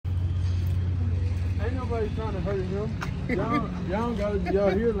nobody trying to hurt him. Y'all don't gotta be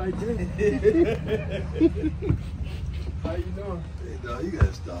out here like that. How you doing? Hey, dog, you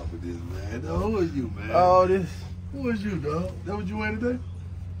gotta stop with this, man. Dog, who are you, man? Oh, this. Who is you, dog? That what you wearing today?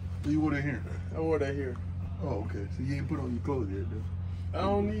 Or you wore that here? I wore that here. Oh, okay. So you ain't put on your clothes yet, dude. I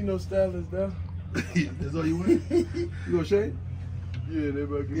don't need no stylist, though. That's all you wear? You gonna shave? Yeah, they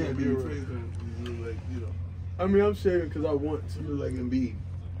about to Yeah, get be me your face on. You look like, you know. I mean, I'm shaving because I want to. You look like Embiid.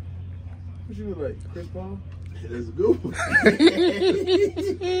 What you look like, Chris Paul? Yeah, that's a good one.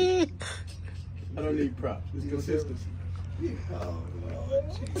 I don't need props. It's consistency. Yeah. Oh, Lord,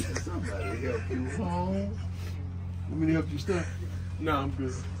 Jesus. Somebody help you home. Want me to help you stuff? Nah, I'm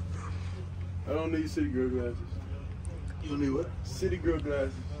good. I don't need city girl glasses. You don't need what? City girl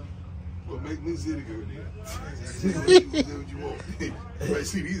glasses. Well, make me city girl then. Say what you want. Right,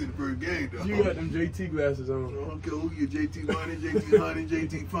 see, these in the first game, though. You got them JT glasses on. I don't care who your JT Money, JT Honey,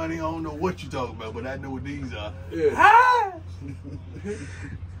 JT Funny. I don't know what you're talking about, but I know what these are. Yeah. Ah!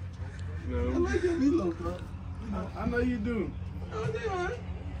 No. I like that meatloaf, bro. I know you do. Oh, they all right.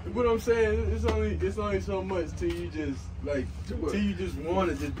 But I'm saying it's only so much till you just want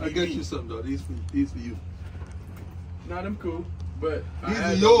to just. I got you something though. These for you. Nah, them cool. But These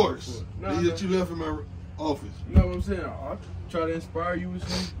are yours. Nah, These that you left in my office. You know what I'm saying? I'll try to inspire you with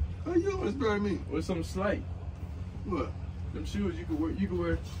some. How you always inspire me? With some slight. What? Them shoes you could wear. You could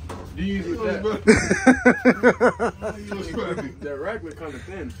wear these with that. How you inspire me? That rack look kind of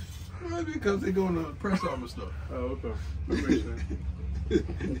thin. Well, because they going to press all my stuff. Oh, okay. That makes sense.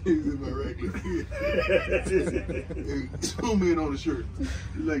 He's in my regular. Zoom in on the shirt. It's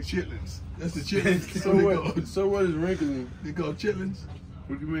like chitlins. That's the chitlins. So what is wrinkling? They call chitlins.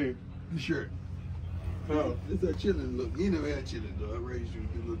 What do you mean? The shirt. Oh. It's that chitlin look. You never had chitlins though. I raised you to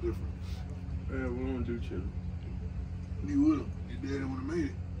be a little different. Yeah, we don't do chili. You would have. Your daddy would have made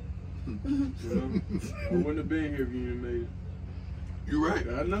it. You know? I wouldn't have been here if you didn't made it. You're right.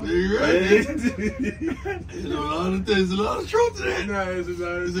 I know. You're right. There's a lot of truth to that. Nah, there's a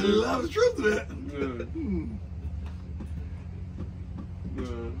lot of truth to that. No.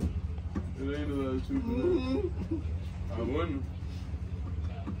 No. It ain't a lot of truth to that. I wonder.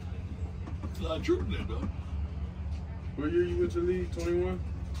 There's a lot of truth to that, though. What year you went to league? 21?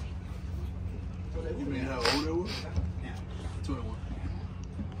 You mean how old I was? Yeah. 21.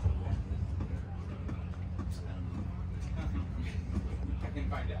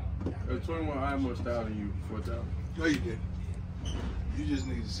 At 21, I had more style than you before that. No, you didn't. You just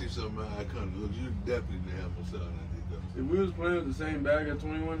need to see something how I come to look. You definitely didn't have more style than I did, though. If we was playing with the same bag at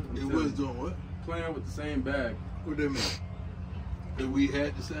 21, It was doing what? playing with the same bag. What that mean? That we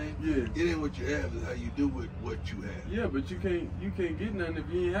had the same? Yeah. It ain't what you have, it's how you do with what you have. Yeah, but you can't get nothing if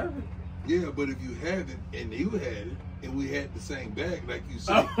you ain't have it. Yeah, but if you have it and you had it and we had the same bag, like you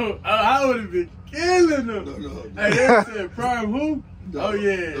said. Oh, I would have been killing them. No. Hey, they said prime who? No, Oh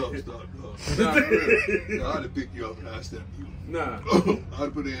yeah. No, stop. Nah, No, I'd have picked you up and I'd step you. nah. I'd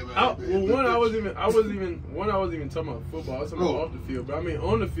have put it in my One, I wasn't even talking about football. I was talking about off the field. But I mean,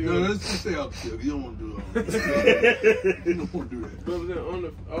 on the field. No, let's just stay off the field. You don't want to do it. You don't want to do that. But I'm saying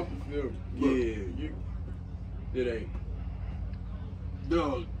off the field. Yeah, it ain't.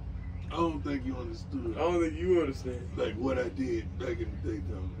 Dog, I don't think you understood. I don't think you understand. Like what I did back in the day,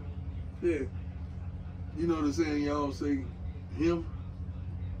 though. Yeah. You know the saying y'all say, him?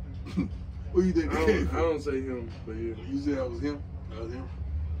 What do you think? I don't say him, but yeah. You said I was him? I was him?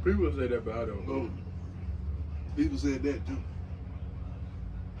 People say that, but I don't know. People said that too.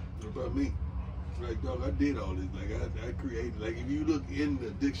 What about me? Like, dog, I did all this. Like, I created. Like, if you look in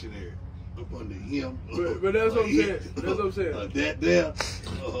the dictionary up under him. But that's what I'm saying. That's what I'm saying. That there.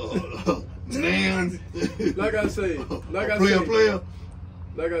 Man. Like I say. Player.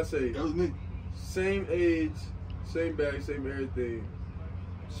 Like I say. That was me. Same age, same bag, same everything.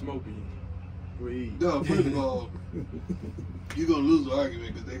 Smoking. Weed. No, first of all, you're going to lose the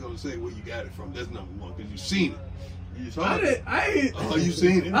argument because they're going to say where you got it from. That's number one, because you've seen it. You saw it. I ain't. Oh, you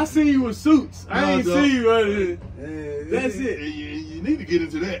seen it? I seen you with suits. I ain't seen you right here. That's it. You need to get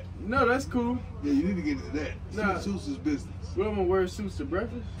into that. No, that's cool. Yeah, you need to get into that. Nah. Suits is business. Well, I'm going to wear suits to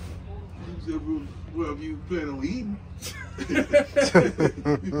breakfast. Well, if you plan on eating. You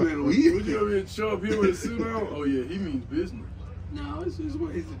plan on eating. Would you over here show up here with a suit on? Oh, yeah, he means business. No, it's just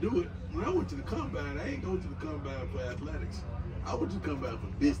ways to do it. When I went to the combine, I ain't go to the combine for athletics. I went to the combine for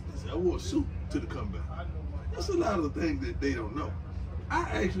business. I wore a suit to the combine. That's a lot of the things that they don't know. I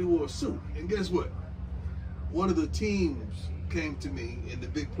actually wore a suit. And guess what? One of the teams came to me, and the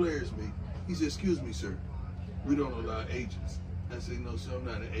big players me. He said, "Excuse me, sir. We don't allow agents." I said, "No, sir, I'm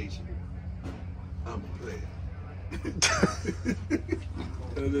not an agent. I'm a player."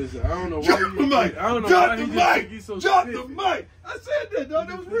 Listen, I don't know why Drop the mic. I don't know Drop why the he mic. just so Drop spiffy. the mic. I said that, dog.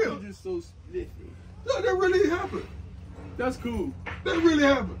 That was real. He's just so spiffy. No, that really happened. That's cool. That really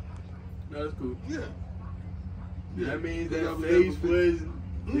happened. No, that's cool. Yeah. That means They that never- face never- was.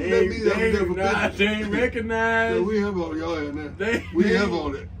 That means I was never They ain't Yeah, recognized. we have all y'all in there. They- We they- have all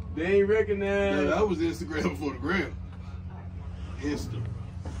that. They ain't recognized. Yeah, I was Instagram before the gram. Insta.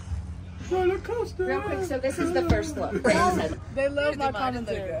 Roller coaster. Real quick, so this is the first look. Like I said. They love my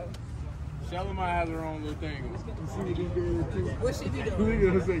commentary. Shalimar has her own little thing. What she be doing? Who you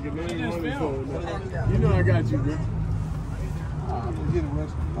gonna say your name just on the filmed. phone? You know I got you, bro. I'm getting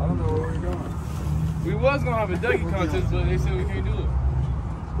arrested. I don't know where we're going. We was gonna have a Dougie contest, but they said we can't do it.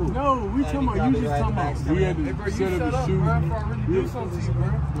 No, we talking about you just talking about. We had to Hey, bro, you set shut up up, the shoes. bro, before I really do something to you, bro.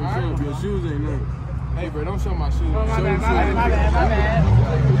 Alright. Your shoes ain't nothing. Hey, bro, don't show my shoes. Oh, my Show bad, the my bad, shoes. my bad, my bad.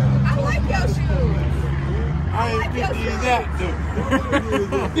 I like your shoes. I ain't pick these out, though.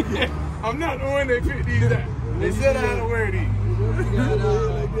 I'm not the one that picked these out. They said I had to wear these.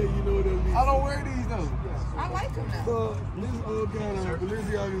 I don't wear these, though. I like them now. This all kind of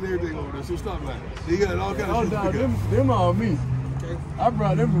Balenciaga and everything over there, so stop lying. They got all kind Oh, of no, shit. them all me. I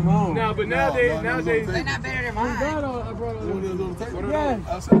brought them from home. No, but nowadays- They're not better than mine. I brought One of those on the table. Yeah.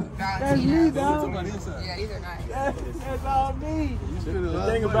 Outside. That's me, dog. Somebody inside. Yeah, these are nice. That's all me. The The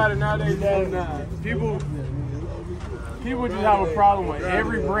thing about it nowadays, people just have a problem with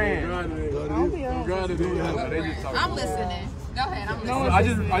every brand. I'm listening. Go ahead, I'm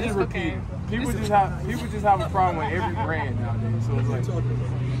listening. I just repeat. People just have a problem with every brand nowadays. So it's like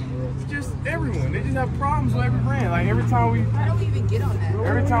it's just everyone. They just have problems with every brand. Like every time we even get on that.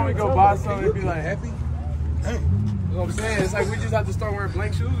 every time we go buy something, it be like Happy? Hey. You know what I'm saying? It's like we just have to start wearing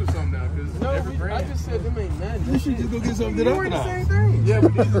blank shoes or something now. Cause every brand. I just said them ain't nothing. You should just go get something You to wearing the same thing. Yeah,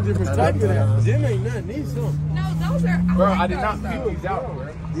 but these are different types of them. Them ain't nothing. These some. No, those are. Bro, like I did not those, pick though. these out, bro.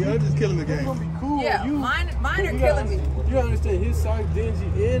 Yeah, I'm just killing the It's game. gonna be cool. Yeah, You mine are you killing me. You understand? His size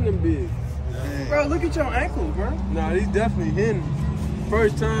dingy and them big. Bro, look at your ankles, bro. Nah, these definitely hidden.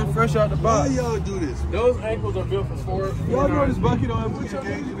 First time, fresh out the Why box. y'all do this? Those ankles are built for sport. Y'all know this bucket don't have much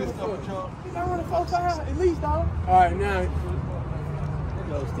engaged in this stuff with y'all. I run a 4.5 at least, dog. All right, now.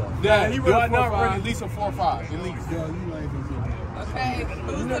 Yeah, he do I not run at least a 4.5 at least. Yo, you ain't gonna do that. Okay,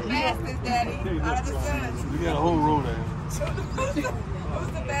 who's the fastest, Daddy? Out of the sons. You got a whole row there. Who's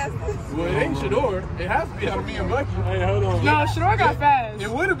the fastest? Well, it ain't Shedeur. It has to be out of me and Bucky. Hey, hold on. No, Shedeur got fast. It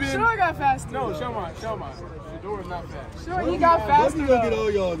would have been. Shedeur got fast. No, show my. Shedeur is not fast. Shedeur, he got fast. You gonna get all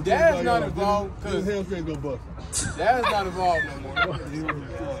y'all. Dad's not involved, His cause hamstring go bust. Dad's not involved no more.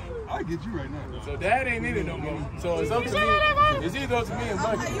 I get you right now. So Dad ain't in it no more. So it's up to me. It's either up to me and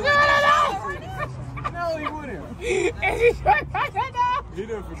Bucky. No, he wouldn't. He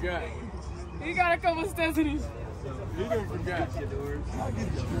done forgot. He got a couple steps in his. He done forgot.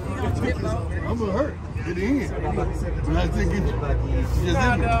 I'm gonna hurt at the end. When I think it's just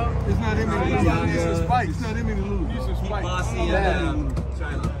Nah, him. dog. It's not him in the lose. It's some spikes. It's not him in the lose. You some spikes.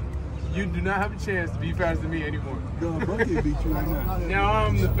 You do not have a chance to be faster than me anymore. Yo, Bucky beat you right now. Now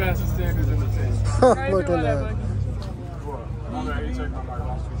I'm the fastest standards in the team. Look at that. I'm ready to check my mic.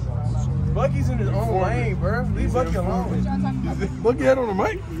 Bucky's in his own lane, bro. Leave Bucky alone. Bucky had on the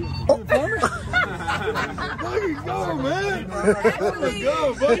mic? Bucky, go, man. Actually,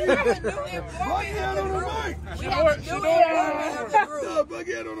 Go, Bucky. we have a new Bucky informant had in on the the group. mic. We have a new informant in the group. No,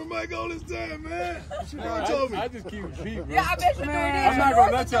 Bucky had on the mic all this time, man. Shedeur told me. I just keep it cheap, bro. Yeah, I bet you're doing it. I'm not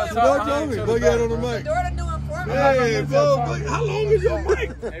gonna let y'all talk. Shedeur told me. Bucky had on the mic. Shedeur the new informant. Hey, bro, Bucky, how long is your mic?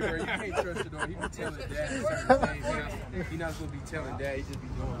 Hey, bro, you can't trust Shedeur. He be telling Dad certain things. He not supposed to be telling Dad. He just be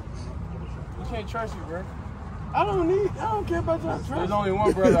doing. You can't trust you, bro. I don't care about your trust. There's only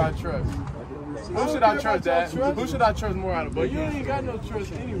one brother I trust. Who should I trust, Dad? Who should I trust more out of Bucky? You ain't got no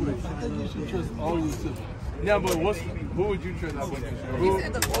trust anyway. I think you should trust all your siblings. Yeah, but who would you trust out of Bucky? You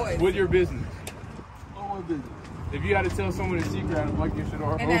said the boys. What's your business? All my business. If you had to tell someone a secret out of Bucky and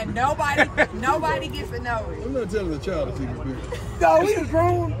Shedeur, And then nobody gets to know it. I'm not telling a child a secret, bitch. dog, we is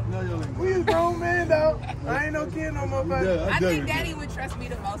grown. No, y'all ain't. We is grown man, dog. I ain't no kid no more, buddy. Yeah, I think definitely- Daddy would trust me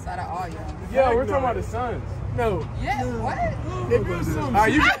the most out of all y'all. Yeah, we're talking about the sons. No. Yeah, what? If it was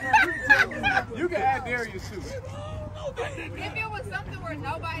something, you can add Darius too. If it was something where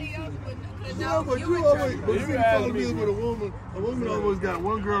nobody else could No, know, but you you would always, trust but me. you follow me with a woman. A woman always got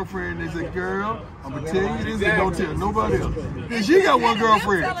one girlfriend. They say, "Girl, I'm gonna tell you this and don't tell nobody else." Then she got one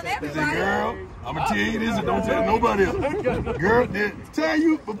girlfriend. They say, "Girl, I'm gonna tell you this and don't tell nobody else." Girl, then tell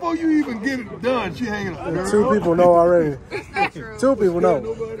you before you even get it done, she hanging up. Two people know already. That's not true. Two people know.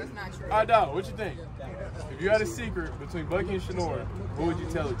 That's not true. Dog, what you think? If you had a secret between Bucky and Shedeur, who would you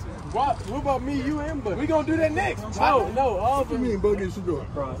tell it to? What about me, you, and Bucky? We gonna do that next. No, all What of do you them. mean, Bucky and Shedeur?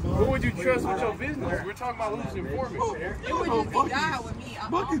 Who would you trust with your business? We're talking about who's informant. You would just be down with me.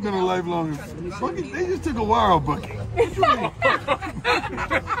 Bucky's been a lifelong. Bucky, they just took a wire off Bucky. What you mean?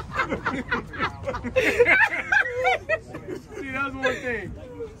 See, that's one thing.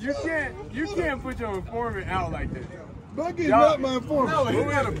 You can't put your informant out like that. Bucky is not my informant. No,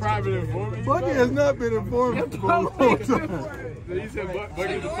 he had a private informant. Bucky has not been informant for a long time. So he said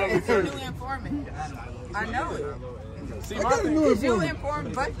Bucky's a public You're servant. a new informant. I know it. See, I my got a thing new Did you informant.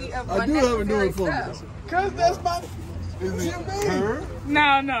 inform Bucky of I do have a new unnecessary informant. stuff? Cause that's my. Is it her?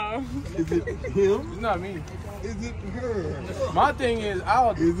 No. Is it him? it's not me. Is it her? My thing is,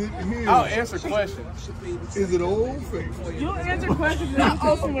 I'll Is it him? answer questions. Is it old face? You'll answer questions and you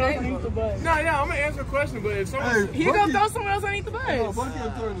throw someone else underneath the bus. No, I'm gonna answer a question, but if someone Hey, He gonna throw someone else underneath the bus.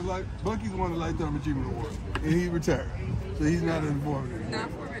 No, Bucky's won the Lifetime Achievement Award, and he retired, so he's not an informant anymore.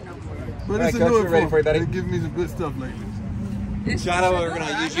 Not for it, no more. But All it's right, a Coach, new we're ready for you, informant. buddy. They give me some good stuff lately. Shadow, we're going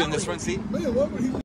to use you in this front seat. Man, what would he?